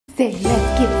say,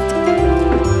 let's get started.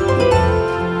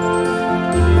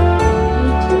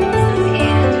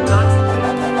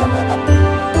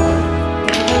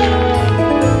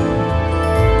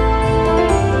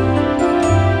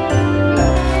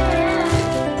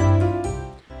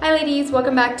 Hi ladies,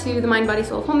 welcome back to the Mind, Body,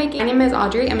 Soul of Homemaking. My name is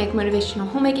Audrey. I make motivational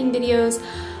homemaking videos,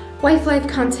 wife life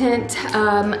content,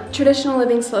 traditional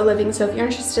living, slow living. So if you're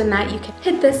interested in that, you can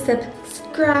hit the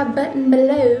subscribe button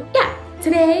below. Yeah,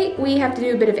 today we have to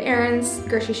do a bit of errands,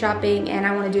 grocery shopping, and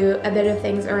I want to do a bit of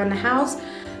things around the house,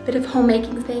 a bit of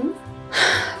homemaking things.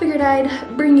 Figured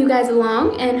I'd bring you guys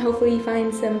along and hopefully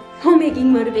find some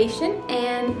homemaking motivation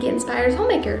and get inspired as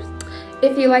homemakers.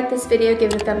 If you like this video,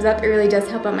 give it a thumbs up. It really does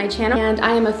help out my channel. And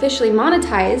I am officially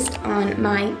monetized on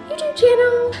my YouTube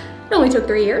channel. It only took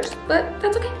 3 years, but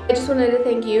that's okay. I just wanted to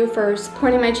thank you for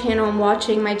supporting my channel and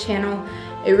watching my channel.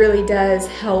 It really does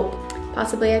help.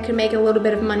 Possibly I could make a little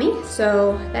bit of money,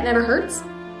 so that never hurts.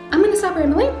 I'm gonna stop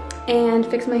rambling and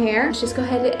fix my hair. Let's just go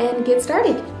ahead and get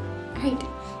started. All right.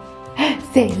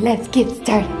 Say, let's get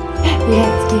started.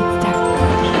 Let's get started.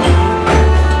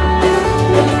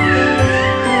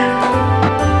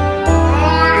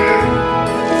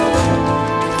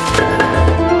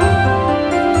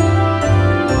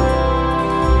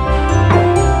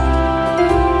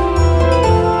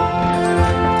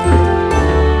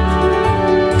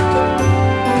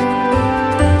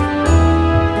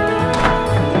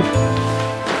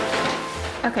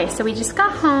 Okay, so we just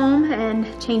got home and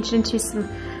changed into some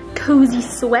cozy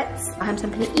sweats. I have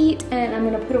something to eat and I'm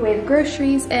gonna put away the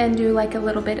groceries and do like a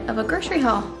little bit of a grocery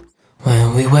haul.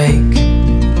 When we wake,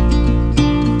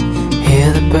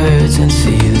 hear the birds and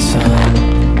see the sun.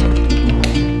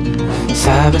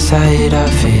 Side by side our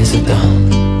fears are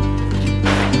done.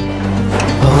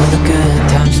 All the good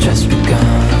times just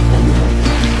begun.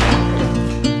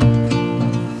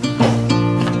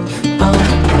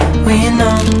 We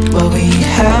know what we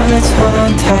have, let's hold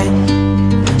on tight.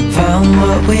 Found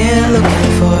what we're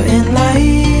looking for in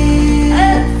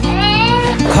life.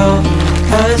 Call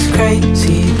us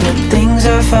crazy, but things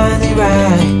are finally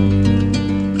right.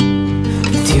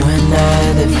 With you and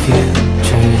I, the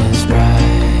future is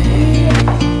bright.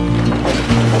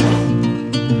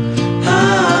 Oh,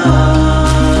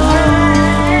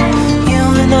 you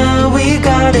and I, we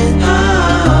got it.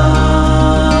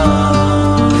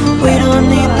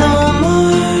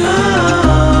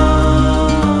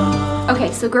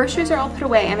 So groceries are all put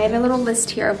away. I made a little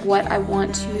list here of what I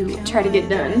want to try to get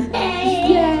done.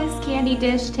 Yes, candy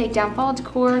dish, take down fall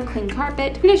decor, clean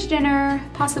carpet, finish dinner,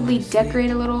 possibly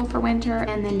decorate a little for winter,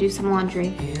 and then do some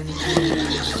laundry.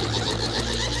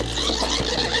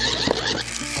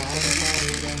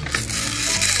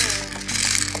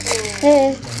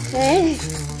 Oh,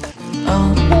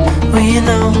 we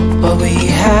know what we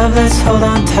have, let's hold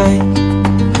on tight.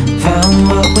 Found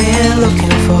what we're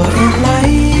looking for in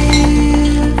life.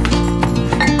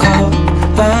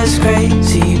 Was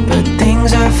crazy, but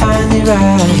things are finally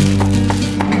right.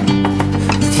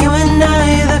 With you and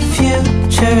I, the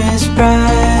future is bright.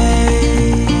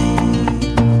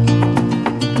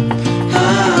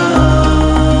 Oh,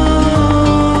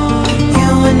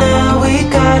 you and I, we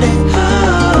got it.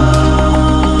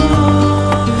 Oh,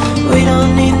 we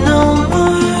don't need no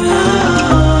more.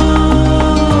 Oh,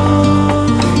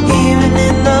 even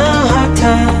in the hard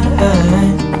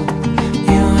times,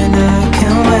 you and I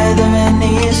can weather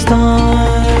any storm.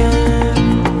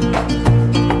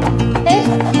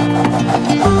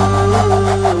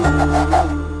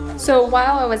 So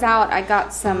while I was out, I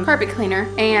got some carpet cleaner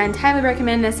and highly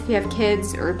recommend this if you have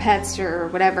kids or pets or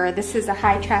whatever. This is a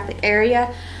high traffic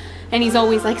area and he's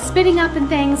always like spitting up and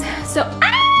things. So,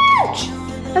 ouch!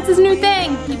 That's his new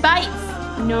thing. He bites.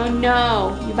 No,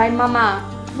 you bite mama.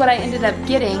 What I ended up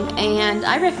getting, and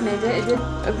I recommend it. It did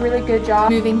a really good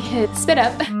job moving his spit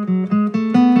up.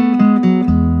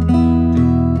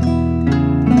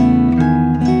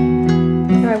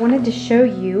 I wanted to show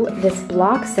you this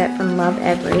block set from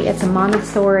Lovevery. It's a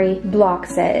Montessori block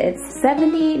set. It's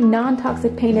 70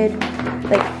 non-toxic painted,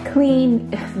 like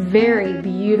clean, very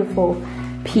beautiful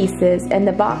pieces, and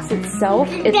the box itself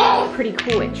is pretty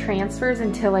cool. It transfers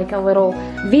into like a little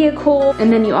vehicle,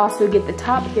 and then you also get the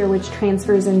top here which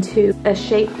transfers into a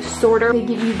shape sorter. They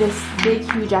give you this big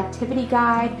huge activity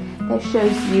guide that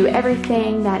shows you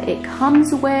everything that it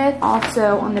comes with.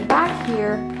 Also on the back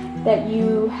here that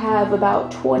you have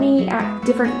about 20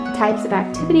 different types of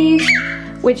activities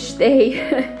which they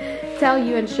tell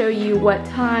you and show you what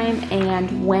time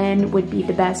and when would be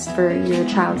the best for your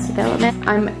child's development.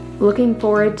 I'm looking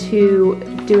forward to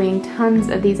doing tons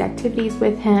of these activities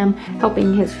with him,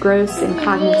 helping his gross and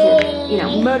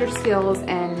cognitive, motor skills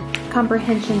and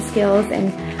comprehension skills,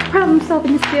 and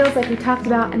problem-solving skills like we talked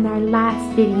about in our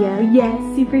last video. Yes,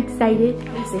 super excited.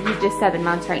 So he's just 7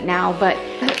 months right now, but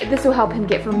this will help him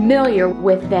get familiar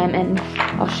with them, and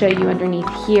I'll show you underneath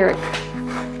here.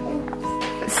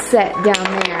 Set down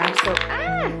there. So,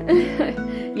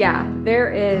 yeah, there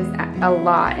is a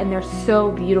lot, and they're so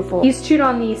beautiful. He's chewed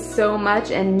on these so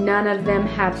much, and none of them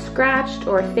have scratched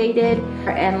or faded.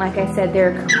 And like I said,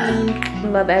 they're clean.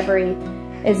 Lovevery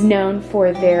is known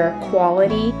for their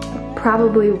quality.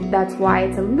 Probably that's why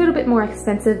it's a little bit more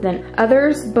expensive than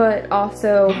others, but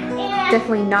also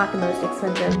definitely not the most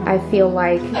expensive. I feel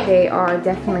like they are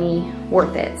definitely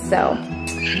worth it. So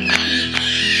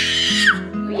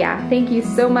yeah, thank you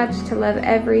so much to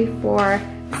Lovevery for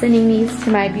sending these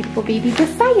to my beautiful baby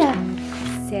Josiah.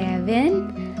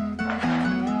 7.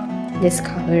 This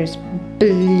color's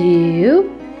blue.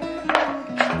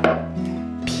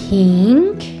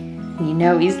 Pink. You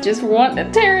know he's just wanting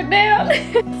to tear it down.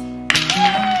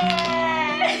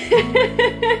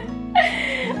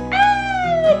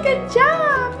 Good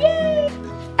job, yay!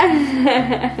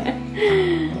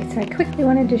 So I quickly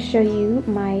wanted to show you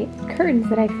my curtains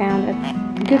that I found at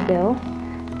Goodwill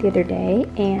the other day,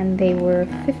 and they were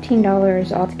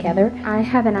 $15 altogether. I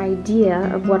have an idea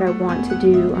of what I want to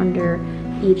do under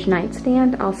each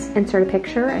nightstand. I'll insert a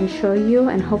picture and show you,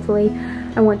 and hopefully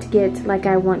I want to get, like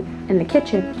I want in the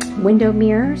kitchen, window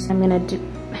mirrors. I'm gonna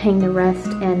hang the rest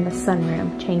in the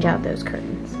sunroom, change out those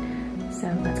curtains. So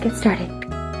let's get started.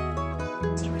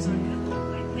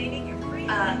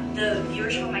 The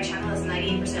viewership on my channel is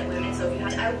 98% women, so if you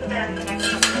have, I will put that in the next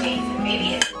couple of days, and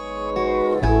maybe it's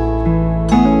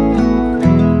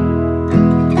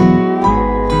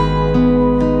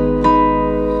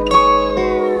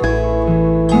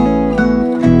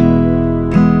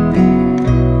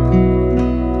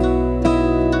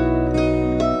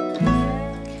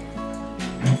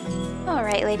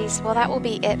ladies, well that will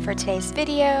be it for today's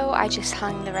video. I just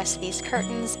hung the rest of these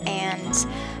curtains and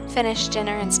finished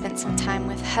dinner and spent some time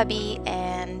with hubby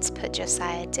and put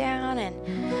Josiah down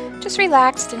and just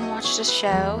relaxed and watched a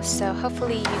show. So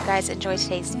hopefully you guys enjoyed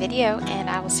today's video, and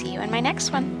I will see you in my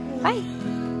next one.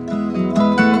 Bye!